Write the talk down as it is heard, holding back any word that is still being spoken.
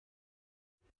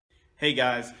Hey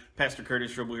guys, Pastor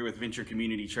Curtis Strobel here with Venture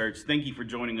Community Church. Thank you for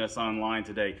joining us online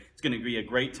today. It's going to be a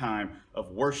great time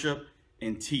of worship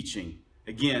and teaching.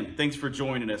 Again, thanks for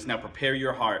joining us. Now prepare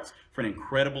your hearts for an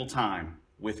incredible time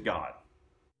with God.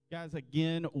 Guys,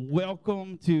 again,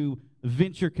 welcome to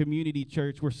Venture Community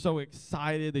Church. We're so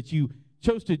excited that you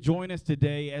chose to join us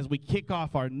today as we kick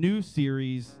off our new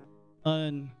series,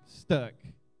 Unstuck.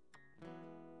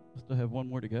 I still have one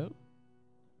more to go.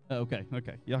 Okay.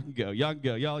 Y'all can go.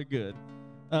 Y'all are good.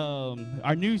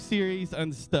 Our new series,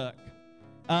 Unstuck.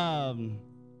 There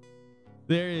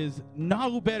is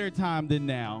no better time than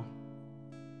now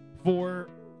for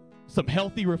some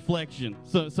healthy reflection,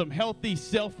 some healthy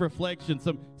self-reflection,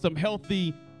 some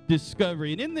healthy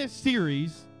discovery. And in this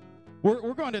series,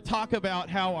 we're going to talk about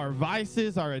how our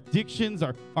vices, our addictions,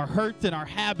 our hurts, and our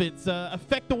habits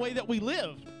affect the way that we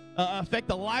live, affect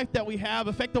the life that we have,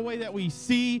 affect the way that we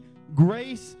see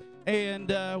grace, and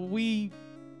we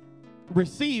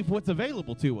receive what's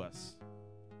available to us.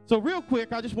 So real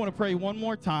quick, I just want to pray one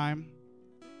more time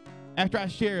after I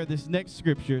share this next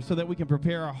scripture so that we can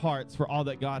prepare our hearts for all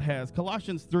that God has.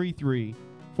 Colossians 3:3,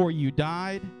 for you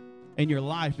died, and your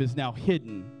life is now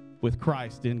hidden with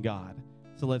Christ in God.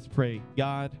 So let's pray.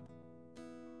 God,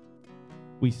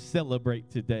 we celebrate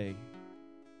today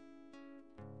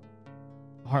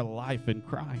our life in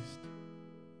Christ.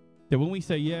 That when we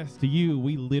say yes to you,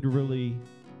 we literally,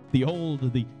 the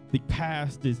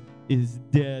past is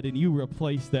dead, and you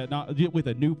replace that not with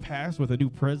a new past, with a new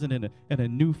present and a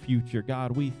new future.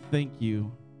 God, we thank you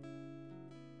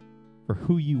for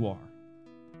who you are,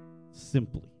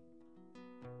 simply.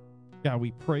 God,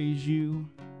 we praise you.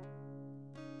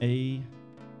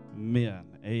 Amen.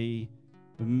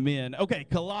 Amen. Okay,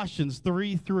 Colossians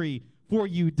 3:3. For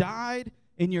you died,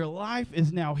 and your life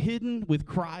is now hidden with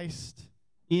Christ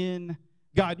in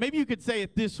God. Maybe you could say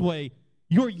it this way.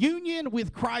 Your union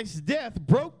with Christ's death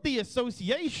broke the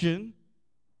association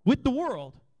with the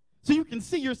world. So you can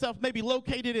see yourself maybe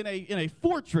located in a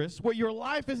fortress where your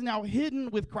life is now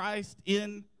hidden with Christ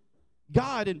in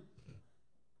God. And,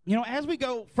 you know, as we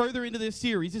go further into this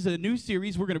series, this is a new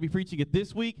series. We're going to be preaching it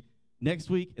this week, next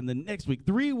week, and the next week.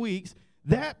 3 weeks.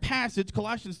 That passage,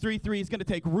 Colossians 3:3, is going to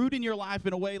take root in your life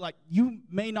in a way like you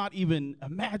may not even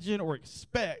imagine or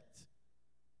expect.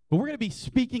 But we're going to be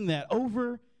speaking that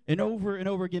over and over and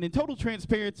over again in total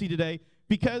transparency today,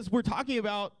 because we're talking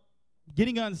about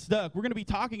getting unstuck. We're going to be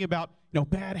talking about,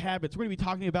 bad habits. We're going to be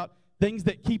talking about things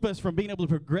that keep us from being able to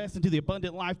progress into the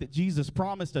abundant life that Jesus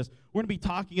promised us. We're going to be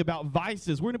talking about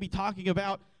vices. We're going to be talking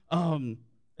about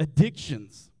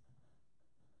addictions.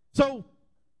 So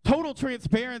total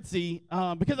transparency,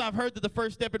 because I've heard that the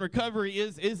first step in recovery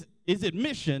is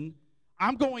admission.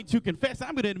 I'm going to confess.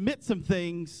 I'm going to admit some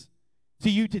things to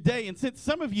you today. And since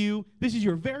some of you, this is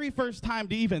your very first time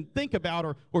to even think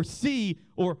about or see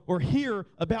or hear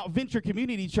about Venture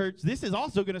Community Church, this is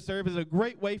also going to serve as a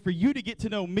great way for you to get to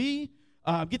know me,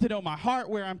 get to know my heart,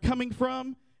 where I'm coming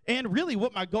from, and really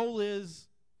what my goal is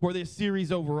for this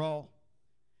series overall.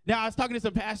 Now, I was talking to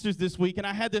some pastors this week, and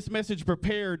I had this message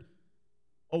prepared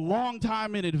a long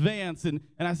time in advance, and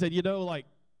I said,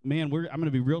 man, I'm going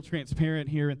to be real transparent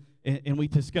here, and we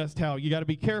discussed how you got to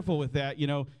be careful with that.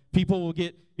 People will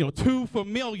get too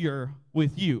familiar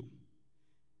with you,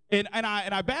 and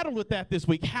I battled with that this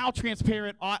week. How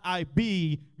transparent ought I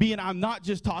be? Being I'm not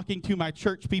just talking to my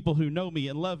church people who know me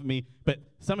and love me, but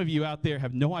some of you out there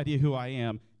have no idea who I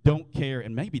am, don't care,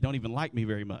 and maybe don't even like me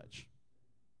very much.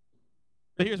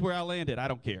 But here's where I landed. I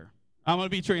don't care. I'm going to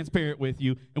be transparent with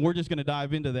you, and we're just going to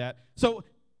dive into that. So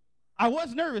I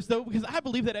was nervous, though, because I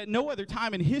believe that at no other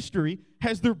time in history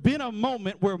has there been a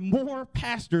moment where more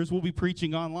pastors will be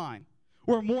preaching online,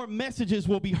 where more messages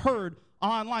will be heard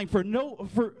online. For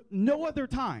no other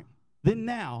time than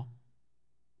now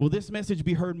will this message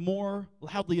be heard more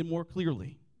loudly and more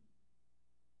clearly.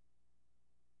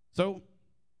 So,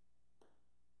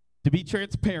 to be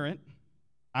transparent,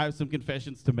 I have some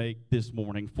confessions to make this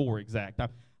morning, 4 exact.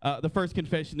 The first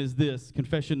confession is this.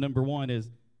 Confession number 1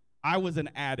 is, I was an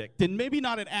addict. And maybe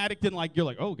not an addict in you're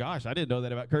like, oh gosh, I didn't know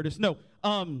that about Curtis. No,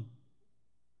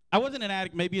 I wasn't an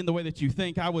addict maybe in the way that you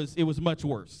think. It was much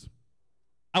worse.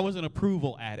 I was an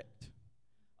approval addict.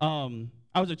 I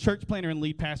was a church planner and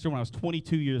lead pastor when I was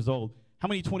 22 years old. How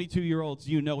many 22-year-olds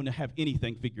do you know and have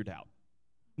anything figured out?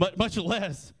 Much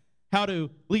less how to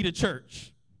lead a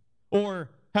church or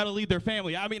how to lead their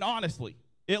family. I mean, honestly,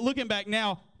 looking back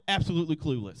now, absolutely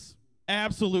clueless.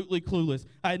 Absolutely clueless.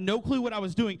 I had no clue what I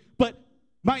was doing, but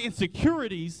my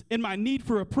insecurities and my need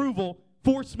for approval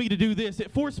forced me to do this.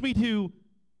 It forced me to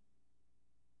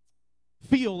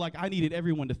feel like I needed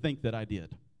everyone to think that I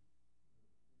did.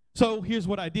 So here's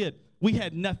what I did. We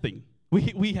had nothing.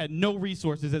 We had no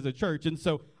resources as a church, and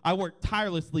so I worked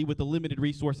tirelessly with the limited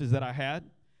resources that I had.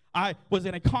 I was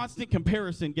in a constant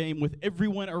comparison game with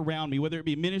everyone around me, whether it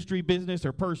be ministry, business,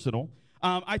 or personal.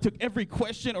 I took every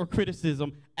question or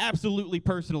criticism absolutely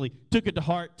personally, took it to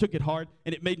heart, took it hard,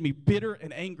 and it made me bitter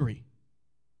and angry.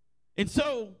 And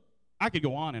so I could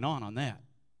go on on that.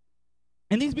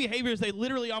 And these behaviors, they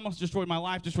literally almost destroyed my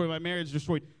life, destroyed my marriage,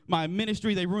 destroyed my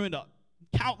ministry. They ruined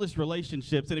countless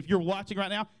relationships. And if you're watching right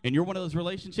now and you're one of those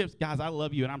relationships, guys, I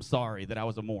love you, and I'm sorry that I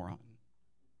was a moron.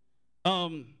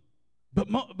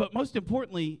 But most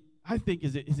importantly, I think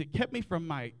is it kept me from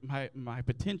my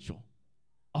potential.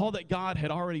 All that God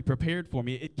had already prepared for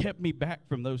me, it kept me back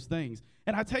from those things.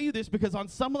 And I tell you this because on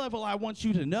some level, I want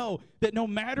you to know that no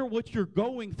matter what you're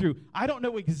going through, I don't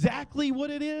know exactly what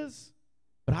it is,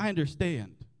 but I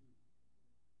understand.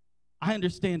 I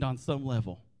understand on some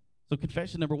level. So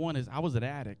confession number 1 is I was an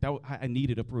addict. I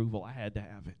needed approval. I had to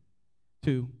have it.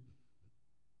 2,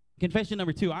 confession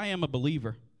number 2, I am a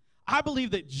believer. I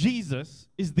believe that Jesus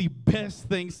is the best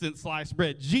thing since sliced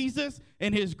bread. Jesus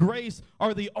and his grace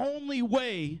are the only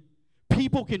way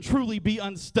people can truly be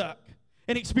unstuck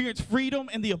and experience freedom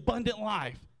and the abundant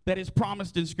life that is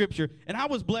promised in Scripture. And I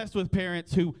was blessed with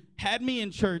parents who had me in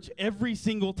church every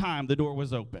single time the door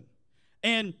was open.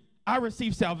 And I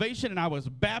received salvation, and I was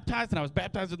baptized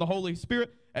in the Holy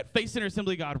Spirit at Faith Center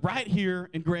Assembly of God right here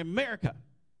in Graham, America.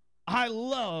 I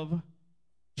love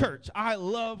church. I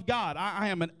love God.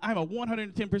 I'm a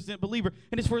 110% believer.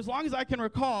 And it's for as long as I can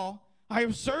recall, I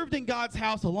have served in God's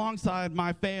house alongside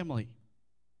my family.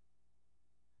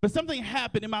 But something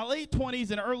happened in my late 20s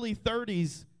and early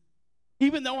 30s.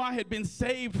 Even though I had been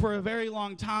saved for a very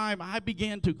long time, I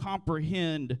began to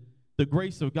comprehend the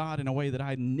grace of God in a way that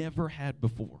I never had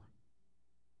before.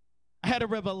 I had a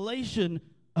revelation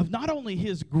of not only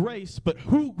his grace, but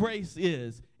who grace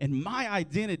is and my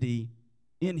identity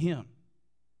in him.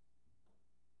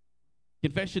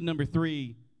 Confession number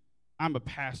 3, I'm a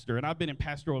pastor, and I've been in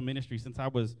pastoral ministry since I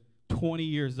was 20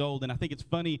 years old, and I think it's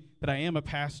funny that I am a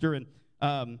pastor, and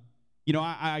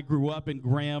I grew up in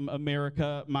Graham,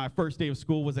 America. My first day of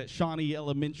school was at Shawnee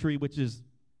Elementary, which is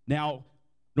now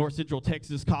North Central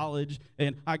Texas College,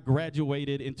 and I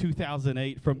graduated in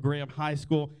 2008 from Graham High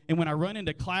School, and when I run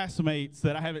into classmates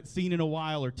that I haven't seen in a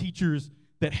while or teachers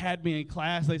that had me in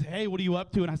class, they say, hey, what are you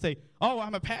up to? And I say, oh,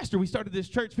 I'm a pastor. We started this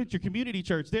church, Venture Community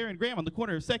Church, there in Graham on the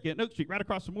corner of 2nd and Oak Street, right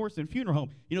across from Morrison Funeral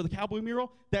Home. You know the cowboy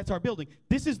mural? That's our building.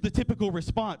 This is the typical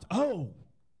response. Oh,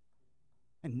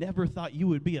 I never thought you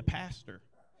would be a pastor.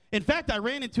 In fact, I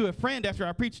ran into a friend after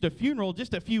I preached a funeral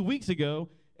just a few weeks ago,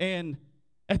 and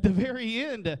at the very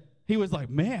end, he was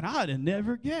like, man, I'd have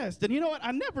never guessed. And you know what?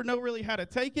 I never know really how to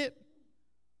take it.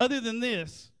 Other than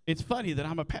this, it's funny that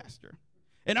I'm a pastor.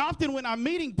 And often when I'm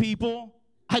meeting people,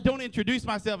 I don't introduce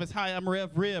myself as, hi, I'm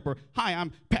Rev Rib, or hi,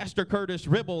 I'm Pastor Curtis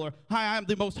Ribble, or hi, I'm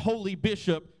the most holy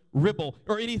Bishop Ribble,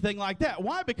 or anything like that.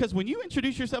 Why? Because when you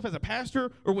introduce yourself as a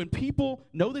pastor, or when people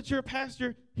know that you're a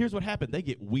pastor, here's what happened. They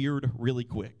get weird really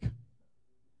quick.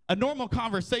 A normal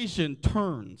conversation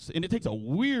turns, and it takes a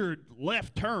weird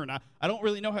left turn. I don't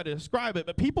really know how to describe it,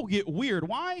 but people get weird.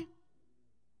 Why?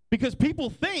 Because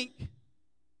people think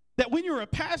that when you're a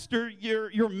pastor,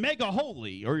 you're mega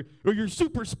holy, or you're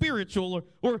super spiritual,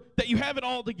 or that you have it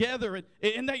all together,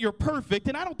 and that you're perfect.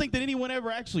 And I don't think that anyone ever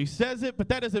actually says it, but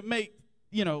that doesn't make,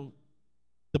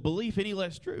 the belief any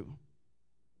less true.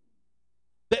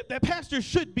 That pastors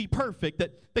should be perfect,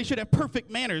 that they should have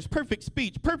perfect manners, perfect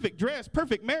speech, perfect dress,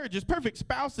 perfect marriages, perfect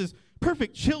spouses,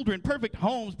 perfect children, perfect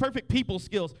homes, perfect people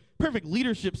skills, perfect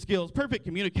leadership skills, perfect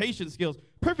communication skills,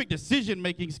 perfect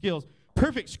decision-making skills,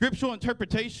 perfect scriptural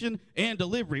interpretation and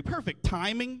delivery, perfect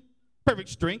timing, perfect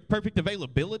strength, perfect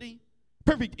availability,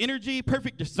 perfect energy,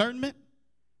 perfect discernment,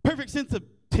 perfect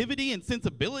sensitivity and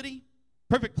sensibility,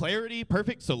 perfect clarity,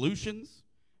 perfect solutions,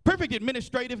 perfect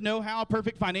administrative know-how,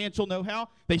 perfect financial know-how.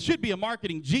 They should be a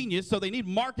marketing genius, so they need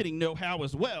marketing know-how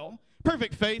as well.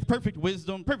 Perfect faith, perfect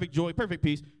wisdom, perfect joy, perfect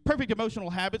peace, perfect emotional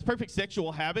habits, perfect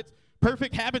sexual habits,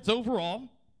 perfect habits overall,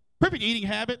 perfect eating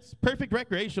habits, perfect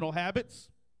recreational habits,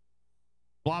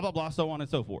 blah, blah, blah, so on and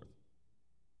so forth.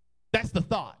 That's the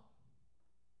thought.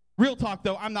 Real talk,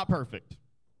 though, I'm not perfect.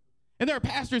 And there are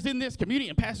pastors in this community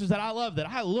and pastors that I love that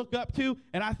I look up to,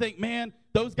 and I think, man,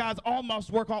 those guys almost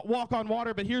walk on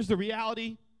water, but here's the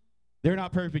reality. They're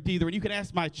not perfect either. And you can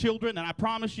ask my children, and I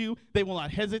promise you, they will not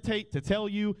hesitate to tell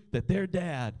you that their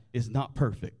dad is not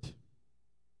perfect.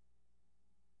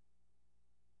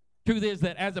 Truth is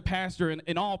that as a pastor,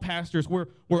 and all pastors, we're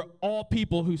all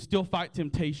people who still fight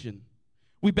temptation.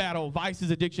 We battle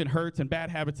vices, addiction, hurts, and bad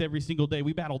habits every single day.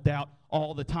 We battle doubt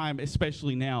all the time,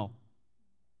 especially now.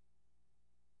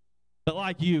 But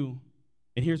like you,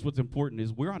 and here's what's important,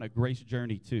 is we're on a grace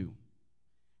journey too.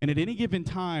 And at any given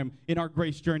time in our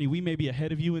grace journey, we may be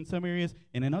ahead of you in some areas,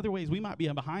 and in other ways, we might be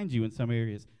behind you in some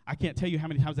areas. I can't tell you how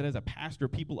many times that as a pastor,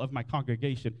 people of my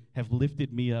congregation have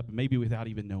lifted me up, maybe without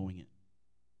even knowing it.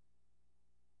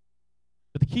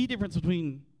 But the key difference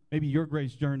between maybe your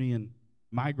grace journey and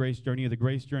my grace journey, or the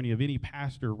grace journey of any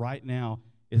pastor right now,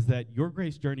 is that your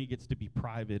grace journey gets to be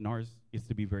private and ours gets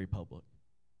to be very public.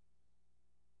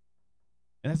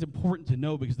 And that's important to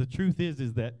know, because the truth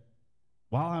is that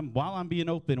while I'm being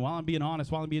open, while I'm being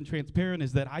honest, while I'm being transparent,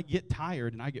 is that I get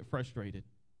tired and I get frustrated.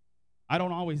 I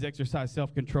don't always exercise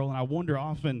self-control, and I wonder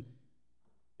often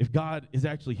if God is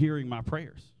actually hearing my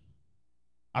prayers.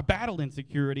 I battle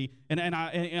insecurity, and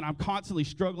I'm constantly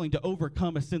struggling to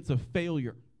overcome a sense of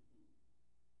failure.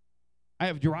 I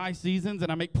have dry seasons,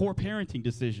 and I make poor parenting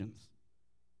decisions.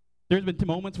 There's been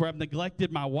moments where I've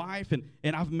neglected my wife,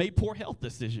 and I've made poor health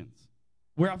decisions,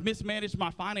 where I've mismanaged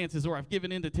my finances or I've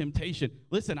given in to temptation.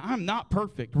 Listen, I'm not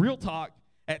perfect. Real talk.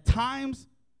 At times,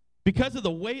 because of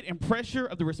the weight and pressure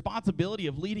of the responsibility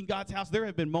of leading God's house, there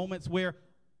have been moments where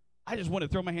I just want to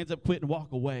throw my hands up, quit, and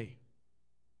walk away.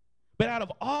 But out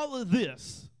of all of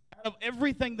this, out of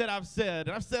everything that I've said,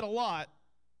 and I've said a lot,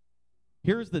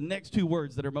 here's the next two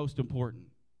words that are most important.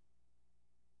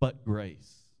 But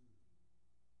grace.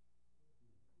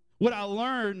 What I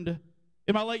learned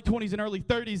in my late 20s and early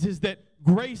 30s is that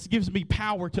grace gives me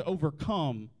power to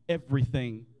overcome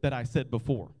everything that I said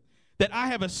before. That I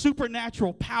have a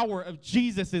supernatural power of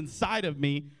Jesus inside of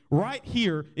me, right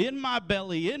here, in my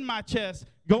belly, in my chest,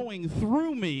 going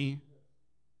through me.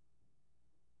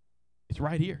 It's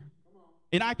right here.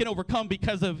 And I can overcome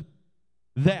because of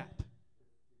that.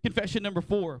 Confession number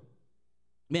 4.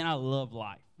 Man, I love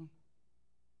life.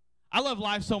 I love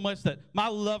life so much that my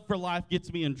love for life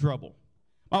gets me in trouble.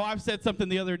 My wife said something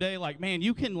the other day, like, man,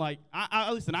 you can, like,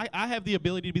 listen, I have the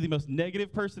ability to be the most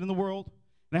negative person in the world,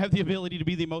 and I have the ability to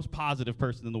be the most positive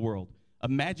person in the world.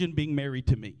 Imagine being married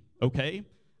to me, okay?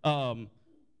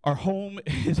 Our home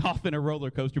is often a roller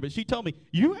coaster, but she told me,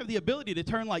 you have the ability to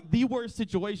turn, like, the worst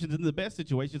situations into the best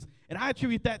situations, and I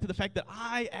attribute that to the fact that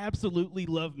I absolutely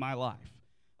love my life.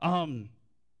 And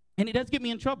it does get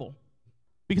me in trouble,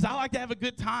 because I like to have a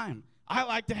good time. I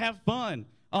like to have fun.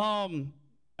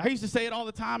 I used to say it all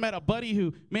the time. I had a buddy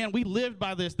who, man, we lived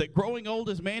by this, that growing old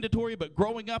is mandatory, but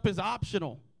growing up is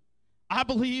optional. I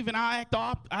believe, and I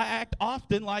act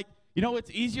often like, you know, it's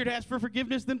easier to ask for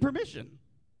forgiveness than permission.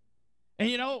 And,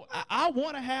 you know, I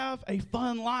want to have a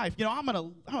fun life. You know, I'm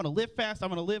gonna live fast. I'm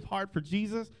going to live hard for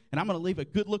Jesus, and I'm going to leave a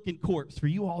good-looking corpse for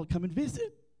you all to come and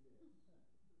visit.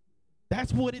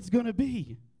 That's what it's going to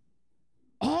be.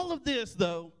 All of this,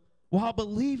 though, while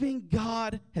believing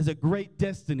God has a great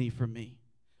destiny for me.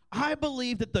 I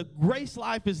believe that the grace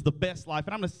life is the best life,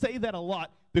 and I'm going to say that a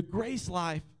lot. The grace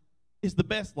life is the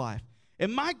best life.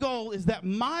 And my goal is that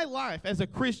my life as a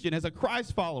Christian, as a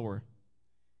Christ follower,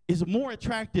 is more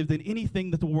attractive than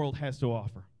anything that the world has to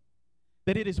offer.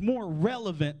 That it is more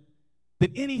relevant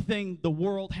than anything the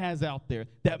world has out there.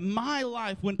 That my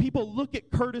life, when people look at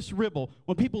Curtis Ribble,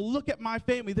 when people look at my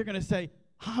family, they're going to say,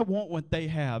 I want what they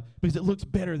have because it looks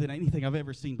better than anything I've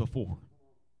ever seen before.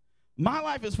 My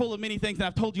life is full of many things, and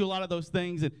I've told you a lot of those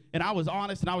things, and I was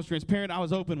honest, and I was transparent, I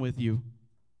was open with you.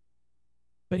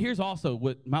 But here's also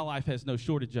what my life has no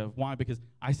shortage of. Why? Because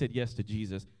I said yes to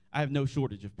Jesus. I have no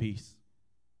shortage of peace.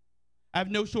 I have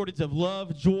no shortage of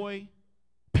love, joy,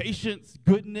 patience,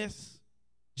 goodness,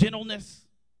 gentleness,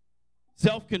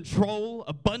 self-control,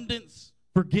 abundance,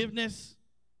 forgiveness,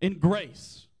 and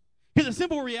grace. Because the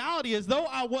simple reality is, though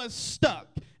I was stuck,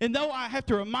 and though I have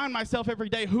to remind myself every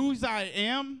day whose I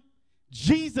am,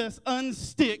 Jesus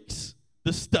unsticks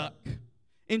the stuck.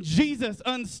 And Jesus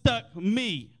unstuck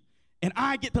me. And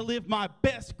I get to live my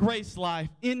best grace life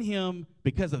in him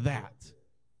because of that.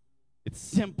 It's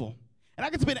simple. And I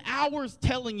could spend hours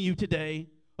telling you today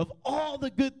of all the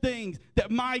good things that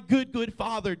my good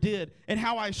Father did and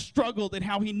how I struggled and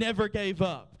how he never gave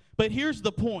up. But here's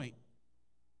the point.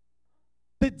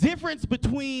 The difference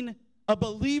between a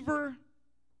believer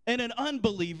and an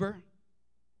unbeliever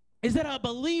is that a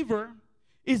believer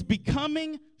is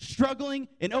becoming, struggling,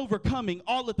 and overcoming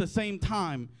all at the same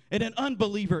time, and an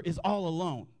unbeliever is all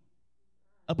alone.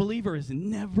 A believer is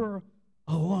never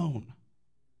alone.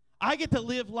 I get to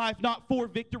live life not for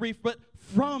victory, but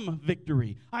from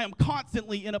victory. I am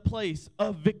constantly in a place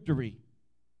of victory.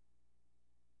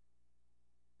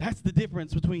 That's the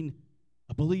difference between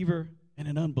a believer and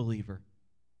an unbeliever.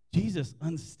 Jesus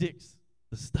unsticks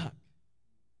the stuck.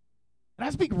 And I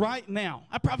speak right now,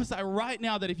 I prophesy right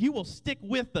now that if you will stick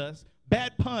with us,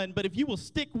 bad pun, but if you will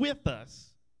stick with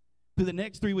us through the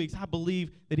next 3 weeks, I believe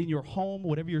that in your home,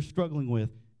 whatever you're struggling with,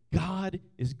 God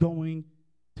is going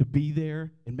to be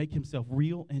there and make himself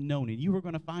real and known. And you are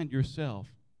going to find yourself,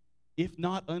 if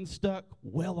not unstuck,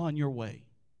 well on your way.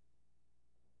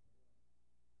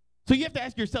 So you have to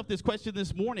ask yourself this question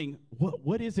this morning.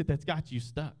 What is it that's got you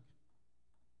stuck?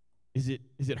 Is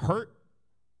it hurt?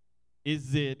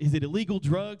 Is it illegal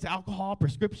drugs, alcohol,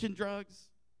 prescription drugs?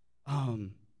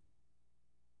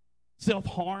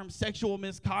 Self-harm, sexual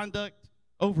misconduct,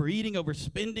 overeating,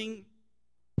 overspending,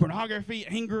 pornography,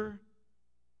 anger.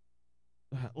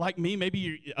 Like me,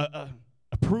 maybe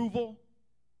approval,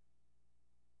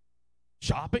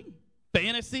 shopping,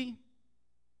 fantasy,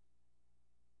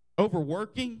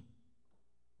 overworking,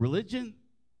 religion.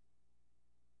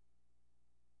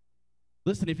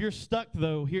 Listen, if you're stuck,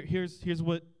 though, here's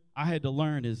what I had to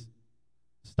learn is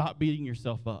stop beating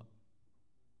yourself up.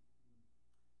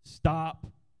 Stop.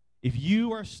 If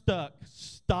you are stuck,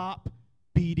 stop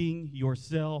beating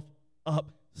yourself up.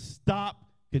 Stop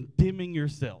condemning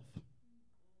yourself.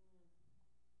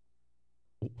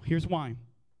 Here's why.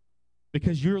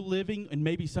 Because you're living and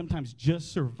maybe sometimes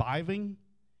just surviving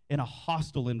in a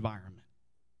hostile environment.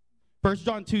 1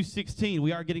 John 2:16,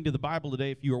 we are getting to the Bible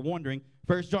today if you are wondering.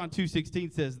 1 John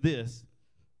 2:16 says this,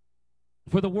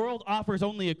 "For the world offers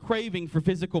only a craving for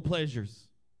physical pleasures,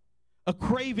 a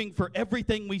craving for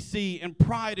everything we see, and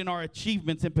pride in our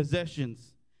achievements and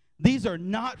possessions. These are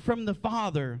not from the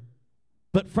Father,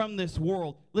 but from this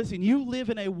world." Listen, you live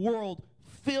in a world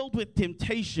filled with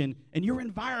temptation, and your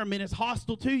environment is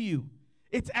hostile to you.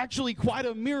 It's actually quite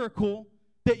a miracle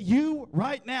that you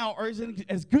right now are in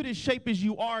as good a shape as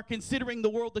you are, considering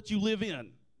the world that you live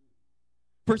in.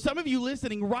 For some of you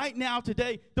listening right now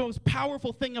today, the most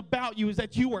powerful thing about you is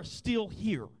that you are still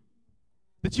here,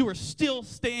 that you are still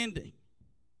standing.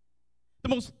 The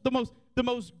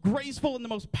most graceful and the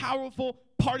most powerful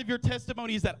part of your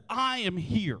testimony is that I am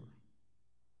here.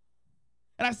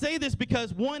 And I say this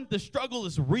because, one, the struggle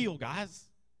is real, guys.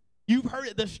 You've heard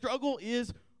it. The struggle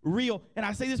is real. And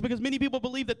I say this because many people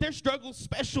believe that their struggle's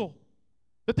special,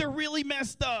 that they're really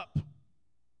messed up.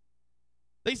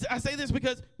 I say this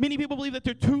because many people believe that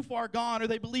they're too far gone, or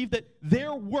they believe that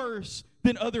they're worse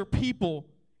than other people,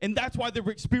 and that's why they're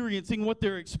experiencing what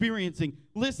they're experiencing.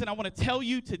 Listen, I want to tell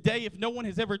you today, if no one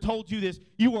has ever told you this,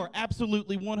 you are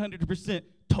absolutely 100%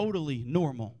 totally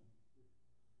normal.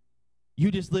 You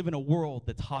just live in a world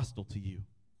that's hostile to you.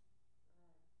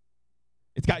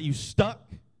 It's got you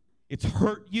stuck, it's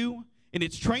hurt you, and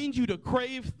it's trained you to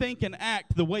crave, think, and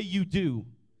act the way you do.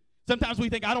 Sometimes we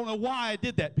think, I don't know why I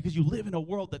did that, because you live in a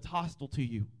world that's hostile to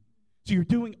you. So you're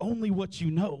doing only what you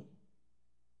know.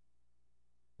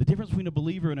 The difference between a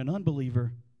believer and an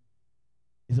unbeliever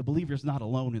is a believer is not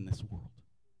alone in this world.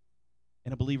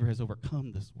 And a believer has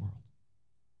overcome this world.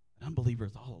 An unbeliever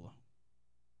is all alone.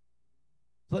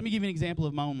 So let me give you an example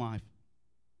of my own life.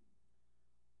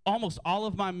 Almost all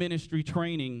of my ministry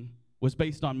training was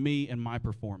based on me and my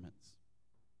performance.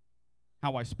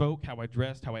 How I spoke, how I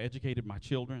dressed, how I educated my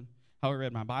children, how I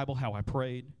read my Bible, how I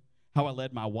prayed, how I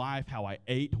led my wife, how I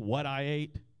ate, what I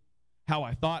ate, how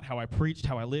I thought, how I preached,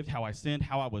 how I lived, how I sinned,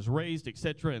 how I was raised,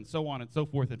 etc., and so on and so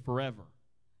forth and forever.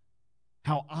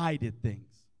 How I did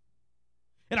things.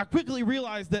 And I quickly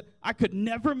realized that I could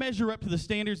never measure up to the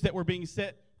standards that were being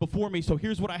set before me, so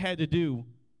here's what I had to do.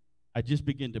 I just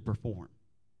began to perform.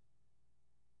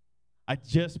 I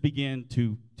just began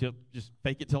to just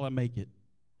fake it till I make it.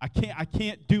 I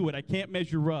can't do it. I can't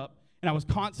measure up. And I was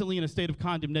constantly in a state of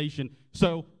condemnation,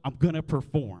 so I'm going to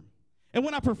perform. And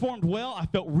when I performed well, I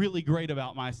felt really great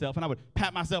about myself. And I would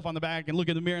pat myself on the back and look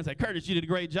in the mirror and say, Curtis, you did a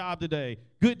great job today.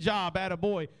 Good job,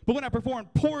 attaboy. But when I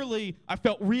performed poorly, I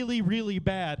felt really, really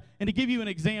bad. And to give you an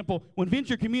example, when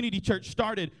Venture Community Church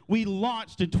started, we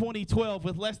launched in 2012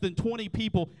 with less than 20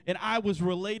 people, and I was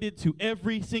related to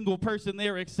every single person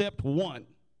there except one.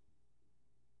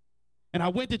 And I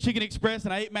went to Chicken Express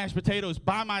and I ate mashed potatoes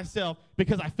by myself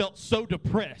because I felt so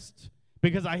depressed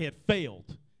because I had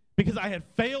failed. Because I had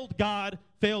failed God,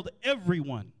 failed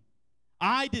everyone.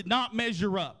 I did not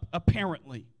measure up,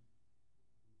 apparently.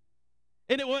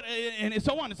 And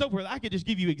so on and so forth. I could just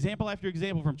give you example after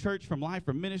example from church, from life,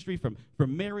 from ministry, from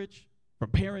marriage,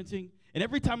 from parenting. And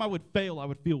every time I would fail, I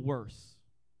would feel worse.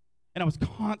 And I was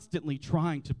constantly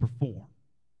trying to perform.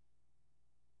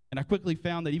 And I quickly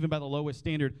found that even by the lowest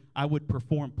standard, I would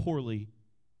perform poorly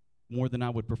more than I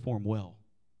would perform well.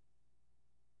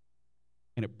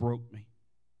 And it broke me.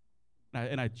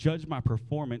 And I judged my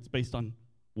performance based on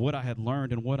what I had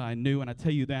learned and what I knew. And I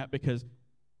tell you that because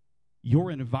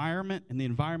your environment and the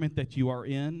environment that you are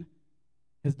in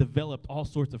has developed all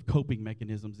sorts of coping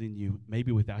mechanisms in you,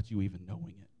 maybe without you even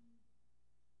knowing it.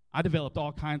 I developed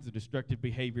all kinds of destructive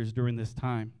behaviors during this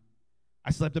time.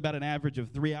 I slept about an average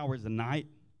of 3 hours a night.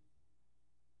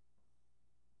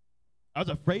 I was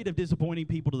afraid of disappointing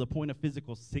people to the point of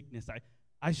physical sickness.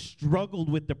 I struggled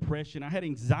with depression. I had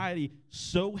anxiety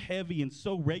so heavy and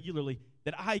so regularly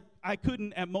that I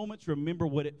couldn't at moments remember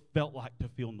what it felt like to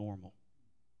feel normal.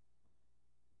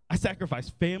 I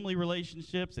sacrificed family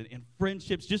relationships and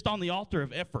friendships just on the altar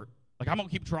of effort. Like, I'm going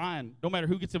to keep trying, no matter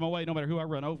who gets in my way, no matter who I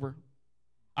run over.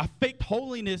 I faked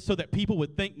holiness so that people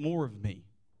would think more of me.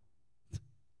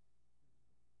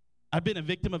 I've been a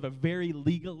victim of a very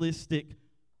legalistic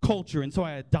culture, and so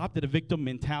I adopted a victim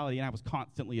mentality, and I was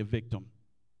constantly a victim.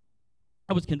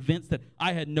 I was convinced that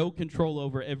I had no control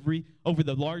over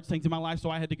the large things in my life, so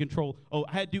I had to control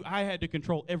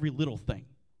every little thing.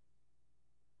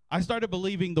 I started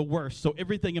believing the worst, so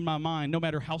everything in my mind, no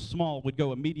matter how small, would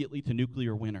go immediately to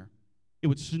nuclear winter. It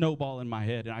would snowball in my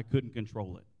head, and I couldn't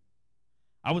control it.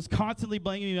 I was constantly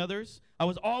blaming others. I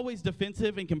was always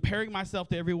defensive and comparing myself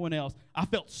to everyone else. I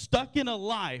felt stuck in a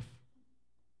life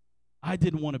I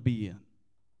didn't want to be in.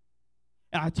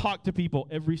 And I talk to people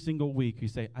every single week who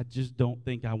say, I just don't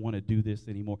think I want to do this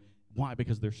anymore. Why?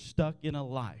 Because they're stuck in a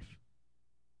life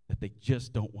that they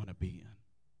just don't want to be in.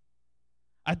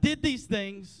 I did these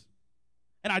things,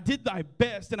 and I did my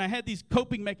best, and I had these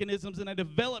coping mechanisms, and I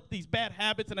developed these bad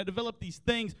habits, and I developed these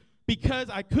things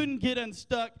because I couldn't get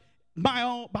unstuck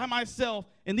by myself,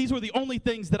 and these were the only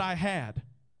things that I had.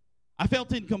 I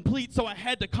felt incomplete, so I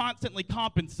had to constantly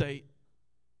compensate.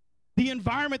 The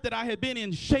environment that I had been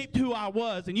in shaped who I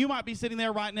was, and you might be sitting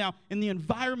there right now in the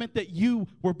environment that you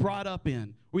were brought up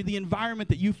in, or the environment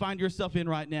that you find yourself in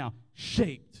right now,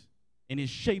 shaped and is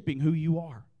shaping who you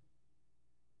are.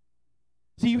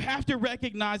 So you have to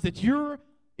recognize that you're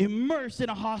immersed in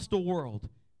a hostile world,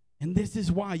 and this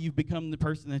is why you've become the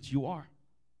person that you are.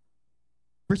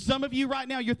 For some of you right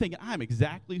now, you're thinking, I'm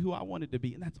exactly who I wanted to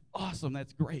be, and that's awesome,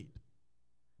 that's great.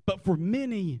 But for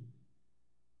many,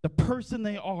 the person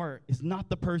they are is not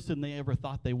the person they ever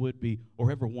thought they would be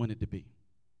or ever wanted to be.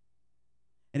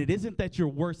 And it isn't that you're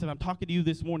worse, and I'm talking to you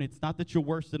this morning, it's not that you're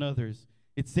worse than others.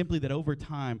 It's simply that over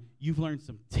time, you've learned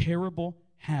some terrible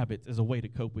habits as a way to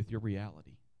cope with your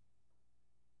reality.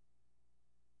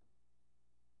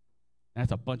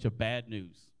 That's a bunch of bad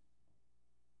news.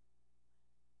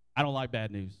 I don't like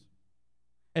bad news.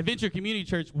 At Venture Community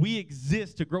Church, we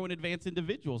exist to grow and advance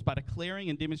individuals by declaring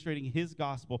and demonstrating His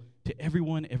gospel to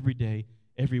everyone, every day,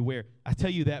 everywhere. I tell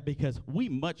you that because we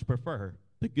much prefer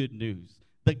the good news.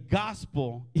 The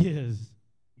gospel is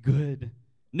good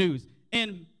news.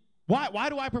 And why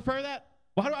do I prefer that?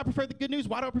 Why do I prefer the good news?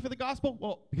 Why do I prefer the gospel?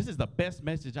 Well, because it's the best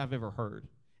message I've ever heard.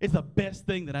 It's the best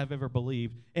thing that I've ever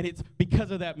believed. And it's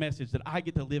because of that message that I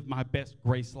get to live my best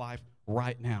grace life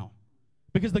right now.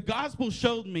 Because the gospel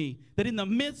showed me that in the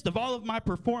midst of all of my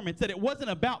performance, that it wasn't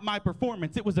about my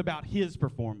performance, it was about His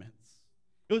performance.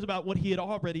 It was about what He had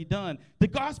already done. The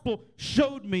gospel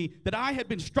showed me that I had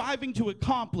been striving to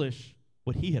accomplish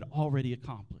what He had already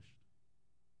accomplished.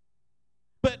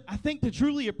 But I think to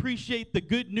truly appreciate the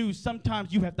good news,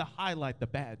 sometimes you have to highlight the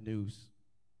bad news.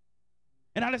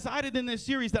 And I decided in this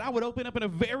series that I would open up in a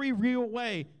very real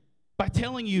way by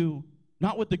telling you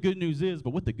not what the good news is,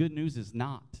 but what the good news is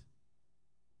not.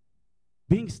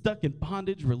 Being stuck in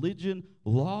bondage, religion,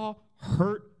 law,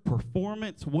 hurt,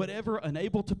 performance, whatever,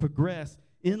 unable to progress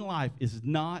in life is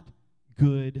not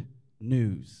good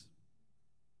news.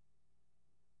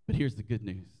 But here's the good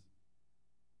news.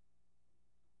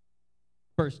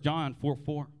 1 John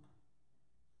 4:4.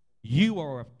 You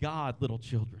are of God, little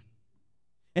children,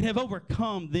 and have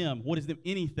overcome them, what is them,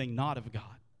 anything not of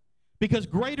God. Because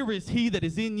greater is He that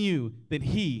is in you than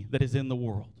he that is in the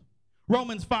world.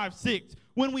 Romans 5:6,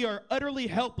 when we are utterly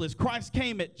helpless, Christ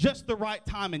came at just the right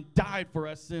time and died for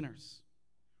us sinners.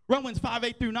 Romans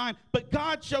 5:8 through 9, but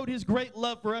God showed His great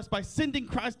love for us by sending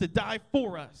Christ to die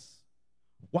for us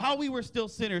while we were still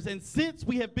sinners. And since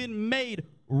we have been made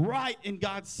right in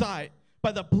God's sight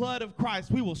by the blood of Christ,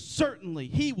 He will certainly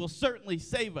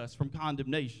save us from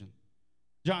condemnation.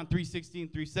 John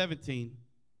 3:16 through 17,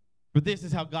 for this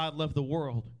is how God loved the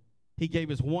world. He gave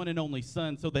His one and only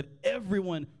Son so that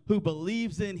everyone who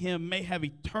believes in Him may have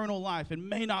eternal life and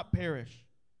may not perish.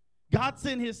 God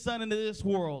sent His Son into this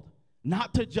world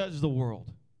not to judge the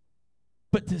world,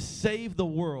 but to save the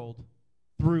world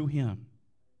through Him.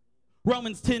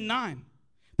 Romans 10:9,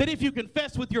 that if you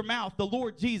confess with your mouth the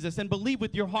Lord Jesus and believe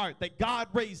with your heart that God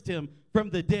raised Him from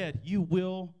the dead, you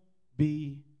will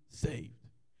be saved.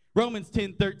 Romans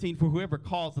 10:13, for whoever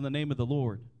calls on the name of the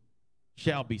Lord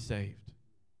shall be saved.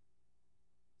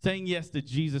 Saying yes to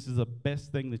Jesus is the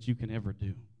best thing that you can ever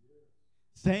do.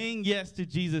 Saying yes to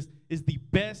Jesus is the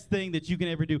best thing that you can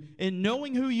ever do. And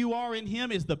knowing who you are in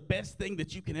him is the best thing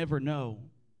that you can ever know.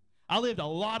 I lived a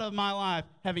lot of my life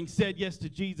having said yes to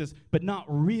Jesus, but not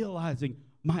realizing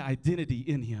my identity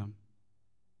in him.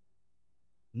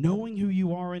 Knowing who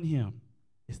you are in him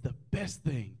is the best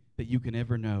thing that you can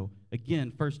ever know.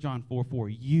 Again, 1 John 4:4,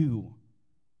 you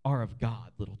are of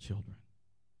God, little children,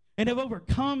 and have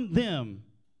overcome them,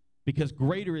 because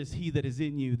greater is he that is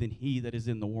in you than he that is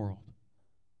in the world.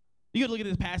 You could look at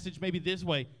this passage maybe this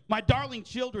way. My darling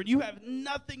children, you have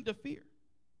nothing to fear.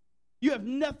 You have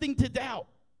nothing to doubt.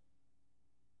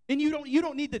 And you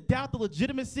don't need to doubt the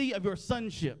legitimacy of your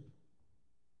sonship,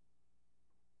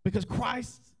 because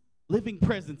Christ's living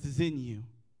presence is in you.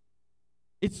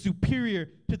 It's superior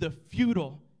to the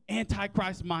futile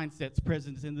antichrist mindsets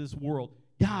present in this world.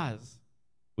 Guys,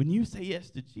 when you say yes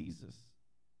to Jesus,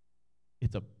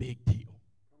 it's a big deal.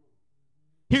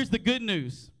 Here's the good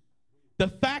news. The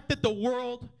fact that the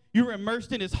world you're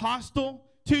immersed in is hostile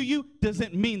to you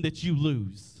doesn't mean that you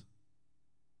lose.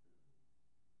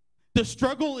 The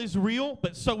struggle is real,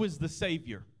 but so is the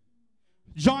Savior.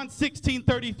 John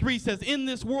 16:33 says, in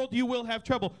this world you will have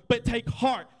trouble, but take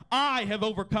heart. I have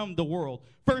overcome the world.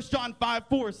 1 John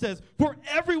 5:4 says, for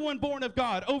everyone born of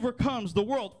God overcomes the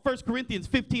world. 1 Corinthians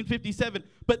 15:57,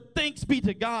 but thanks be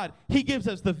to God, he gives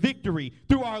us the victory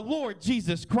through our Lord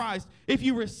Jesus Christ. If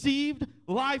you received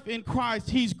life in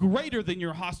Christ, he's greater than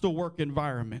your hostile work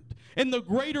environment. And the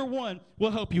greater one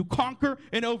will help you conquer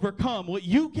and overcome what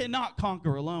you cannot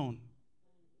conquer alone.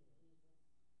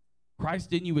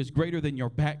 Christ in you is greater than your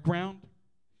background.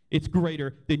 It's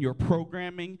greater than your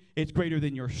programming. It's greater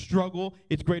than your struggle.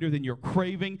 It's greater than your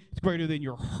craving. It's greater than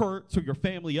your hurts or your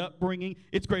family upbringing.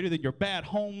 It's greater than your bad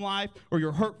home life or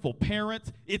your hurtful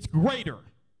parents. It's greater.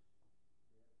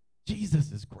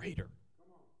 Jesus is greater.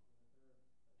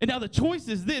 And now the choice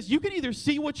is this. You can either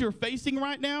see what you're facing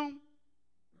right now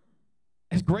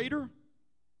as greater,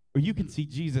 or you can see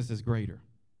Jesus as greater.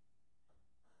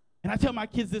 And I tell my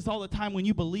kids this all the time. When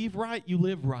you believe right, you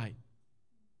live right.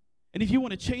 And if you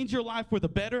want to change your life for the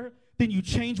better, then you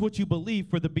change what you believe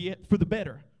for the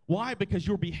better. Why? Because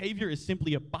your behavior is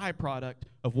simply a byproduct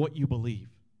of what you believe.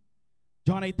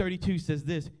 John 8:32 says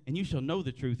this, and you shall know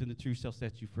the truth, and the truth shall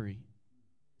set you free.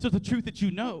 So the truth that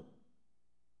you know.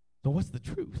 So what's the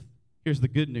truth? Here's the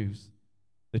good news.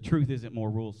 The truth isn't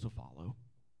more rules to follow.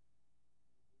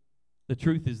 The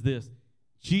truth is this.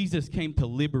 Jesus came to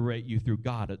liberate you through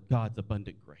God's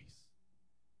abundant grace.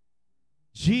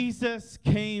 Jesus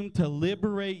came to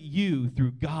liberate you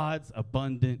through God's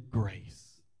abundant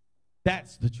grace.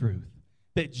 That's the truth.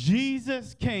 That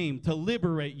Jesus came to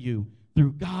liberate you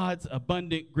through God's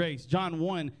abundant grace. John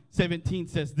 1:17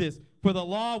 says this, for the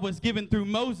law was given through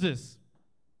Moses.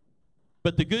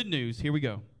 But the good news, here we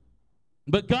go.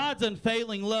 But God's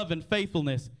unfailing love and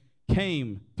faithfulness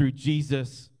came through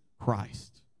Jesus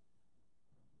Christ.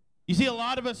 You see, a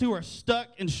lot of us who are stuck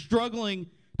and struggling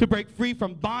to break free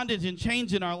from bondage and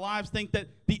change in our lives think that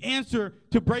the answer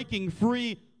to breaking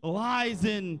free lies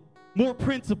in more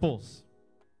principles,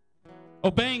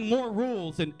 obeying more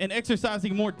rules, and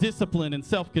exercising more discipline and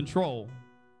self-control.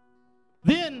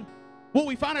 Then what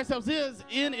we find ourselves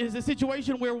in is a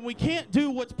situation where when we can't do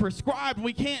what's prescribed,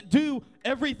 we can't do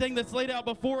everything that's laid out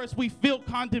before us, we feel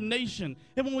condemnation.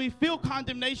 And when we feel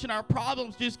condemnation, our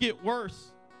problems just get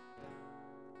worse.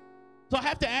 So I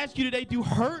have to ask you today, do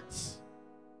hurts,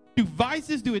 do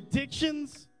vices, do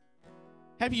addictions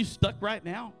have you stuck right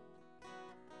now?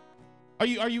 Are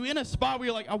you in a spot where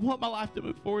you're like, I want my life to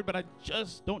move forward, but I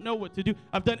just don't know what to do?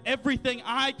 I've done everything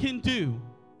I can do.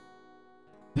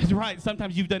 That's right.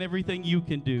 Sometimes you've done everything you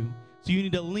can do. So you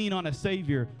need to lean on a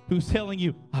Savior who's telling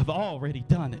you, I've already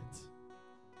done it.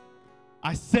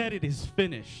 I said it is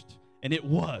finished, and it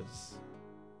was.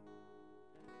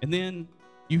 And then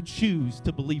you choose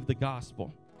to believe the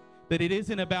gospel, that it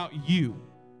isn't about you.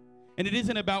 And it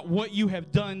isn't about what you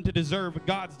have done to deserve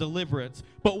God's deliverance,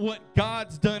 but what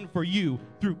God's done for you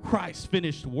through Christ's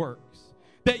finished works.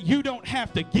 That you don't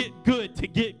have to get good to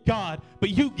get God, but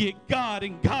you get God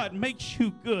and God makes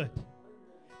you good.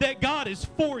 That God is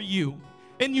for you,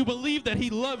 and you believe that he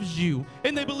loves you,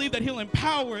 and they believe that he'll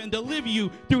empower and deliver you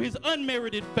through his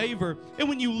unmerited favor. And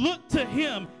when you look to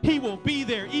him, he will be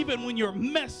there even when you're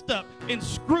messed up and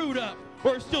screwed up,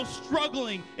 or still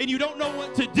struggling and you don't know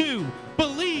what to do.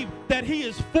 Believe that he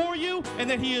is for you and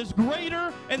that he is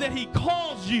greater and that he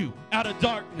calls you out of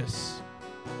darkness.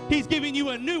 He's giving you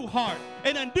a new heart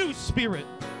and a new spirit.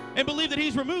 And believe that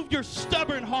he's removed your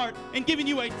stubborn heart and given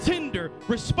you a tender,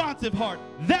 responsive heart.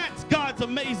 That's God's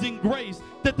amazing grace.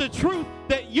 That the truth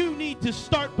that you need to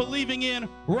start believing in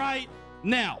right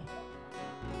now.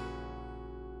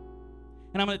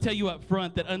 And I'm going to tell you up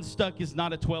front that Unstuck is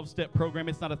not a 12-step program.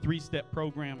 It's not a 3-step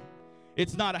program.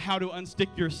 It's not a how to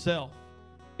unstick yourself.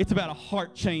 It's about a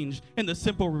heart change and the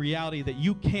simple reality that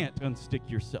you can't unstick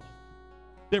yourself.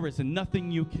 There is nothing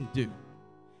you can do.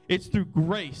 It's through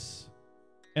grace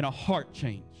and a heart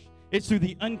change. It's through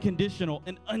the unconditional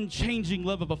and unchanging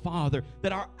love of a Father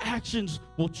that our actions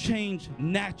will change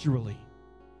naturally,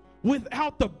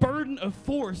 without the burden of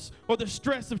force or the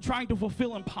stress of trying to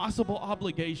fulfill impossible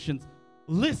obligations.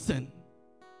 Listen,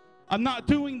 I'm not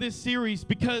doing this series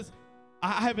because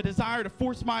I have a desire to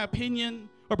force my opinion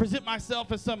or present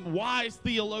myself as some wise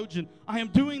theologian. I am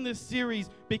doing this series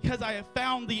because I have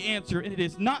found the answer, and it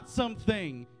is not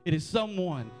something, it is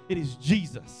someone. It is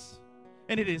Jesus.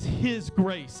 And it is His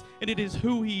grace, and it is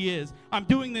who He is. I'm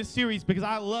doing this series because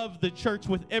I love the church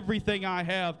with everything I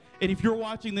have. And if you're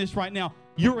watching this right now,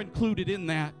 you're included in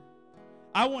that.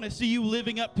 I want to see you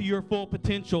living up to your full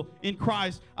potential in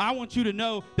Christ. I want you to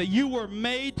know that you were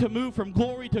made to move from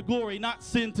glory to glory, not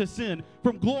sin to sin.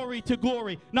 From glory to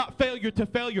glory, not failure to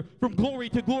failure. From glory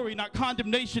to glory, not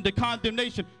condemnation to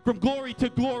condemnation. From glory to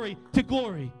glory to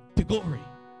glory to glory.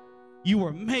 You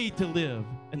were made to live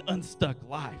an unstuck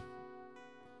life.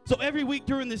 So every week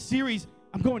during this series,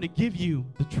 I'm going to give you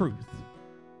the truth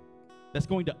that's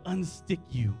going to unstick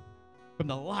you from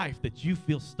the life that you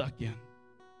feel stuck in.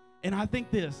 And I think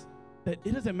this, that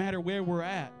it doesn't matter where we're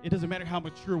at. It doesn't matter how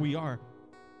mature we are.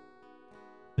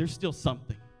 There's still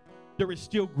something. There is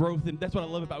still growth, and that's what I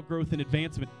love about growth and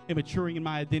advancement and maturing in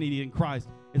my identity in Christ,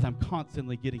 is I'm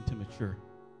constantly getting to mature.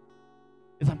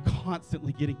 Is I'm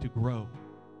constantly getting to grow.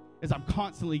 As I'm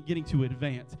constantly getting to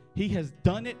advance. He has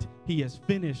done it. He has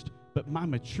finished. But my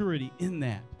maturity in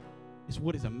that is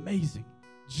what is amazing.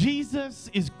 Jesus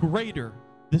is greater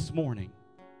this morning.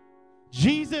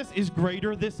 Jesus is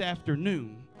greater this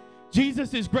afternoon.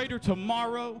 Jesus is greater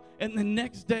tomorrow and the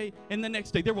next day and the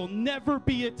next day. There will never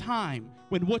be a time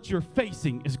when what you're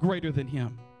facing is greater than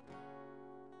Him.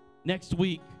 Next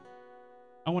week,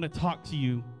 I want to talk to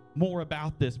you more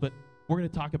about this, but we're going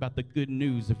to talk about the good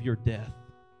news of your death.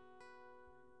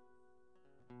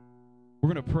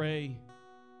 We're going to pray, and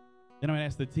I'm going to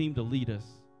ask the team to lead us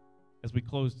as we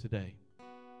close today.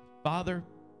 Father,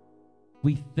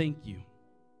 we thank you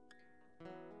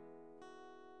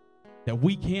that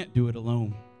we can't do it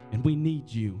alone, and we need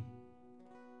you.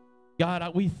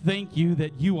 God, we thank you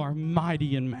that you are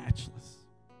mighty and matchless,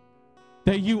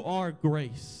 that you are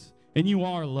grace, and you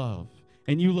are love,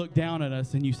 and you look down at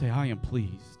us and you say, I am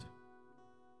pleased.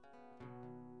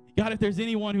 God, if there's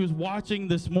anyone who's watching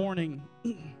this morning,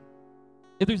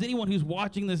 if there's anyone who's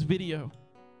watching this video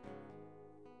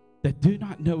that do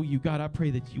not know you, God, I pray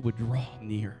that you would draw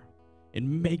near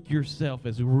and make yourself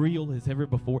as real as ever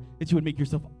before, that you would make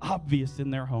yourself obvious in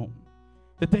their home,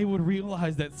 that they would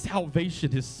realize that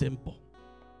salvation is simple,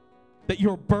 that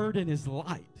your burden is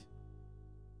light,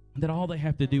 and that all they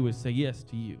have to do is say yes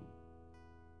to you.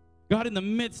 God, in the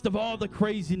midst of all the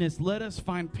craziness, let us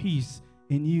find peace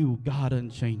in you, God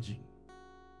unchanging.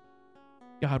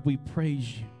 God, we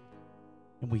praise you.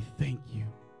 And we thank you.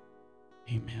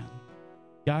 Amen.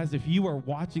 Guys, if you are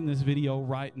watching this video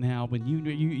right now, when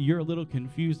you're a little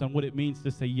confused on what it means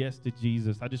to say yes to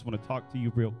Jesus, I just want to talk to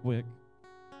you real quick.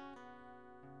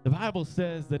 The Bible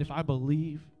says that if I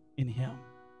believe in Him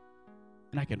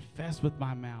and I confess with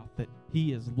my mouth that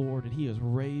He is Lord and He is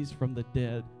raised from the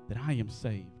dead, that I am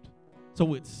saved.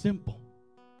 So it's simple.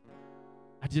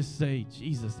 I just say,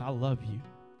 Jesus, I love you.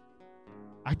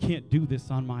 I can't do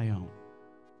this on my own.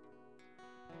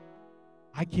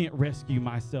 I can't rescue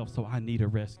myself, so I need a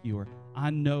rescuer.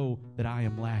 I know that I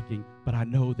am lacking, but I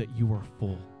know that you are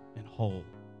full and whole.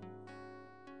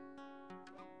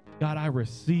 God, I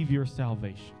receive your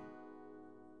salvation,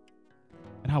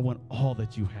 and I want all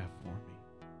that you have for me.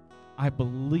 I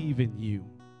believe in you.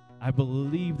 I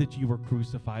believe that you were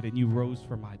crucified and you rose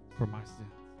for my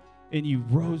sins, and you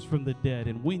rose from the dead,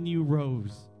 and when you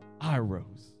rose, I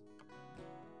rose.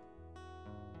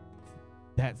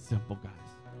 That's simple, guys.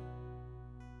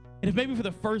 And if maybe for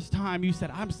the first time you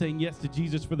said, I'm saying yes to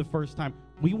Jesus for the first time,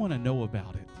 we want to know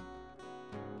about it.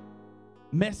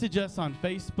 Message us on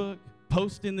Facebook,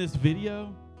 post in this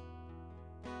video,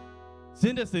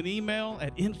 send us an email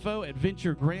at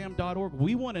info@venturegraham.org.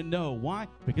 We want to know. Why?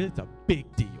 Because it's a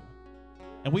big deal,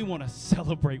 and we want to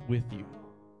celebrate with you.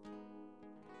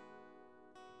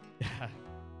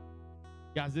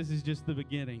 Guys, this is just the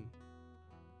beginning.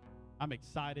 I'm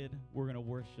excited. We're going to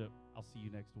worship. I'll see you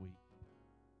next week.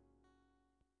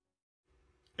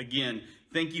 Again,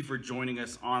 thank you for joining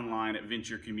us online at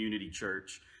Venture Community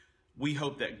Church. We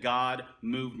hope that God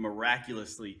moved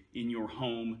miraculously in your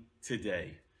home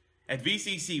today. At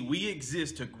VCC, we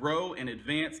exist to grow and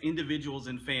advance individuals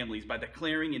and families by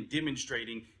declaring and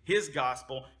demonstrating His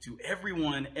gospel to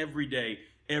everyone, every day,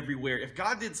 everywhere. If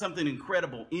God did something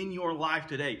incredible in your life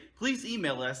today, please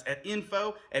email us at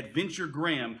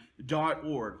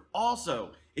info@venturegraham.org.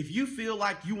 Also, if you feel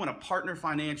like you want to partner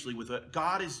financially with what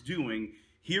God is doing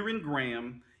here in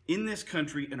Graham, in this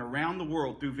country, and around the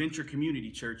world through Venture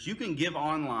Community Church, you can give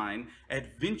online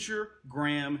at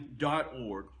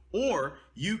venturegraham.org, or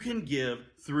you can give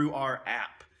through our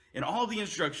app. And all the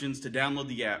instructions to download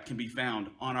the app can be found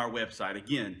on our website.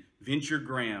 Again,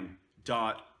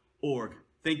 venturegraham.org.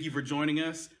 Thank you for joining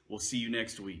us. We'll see you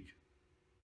next week.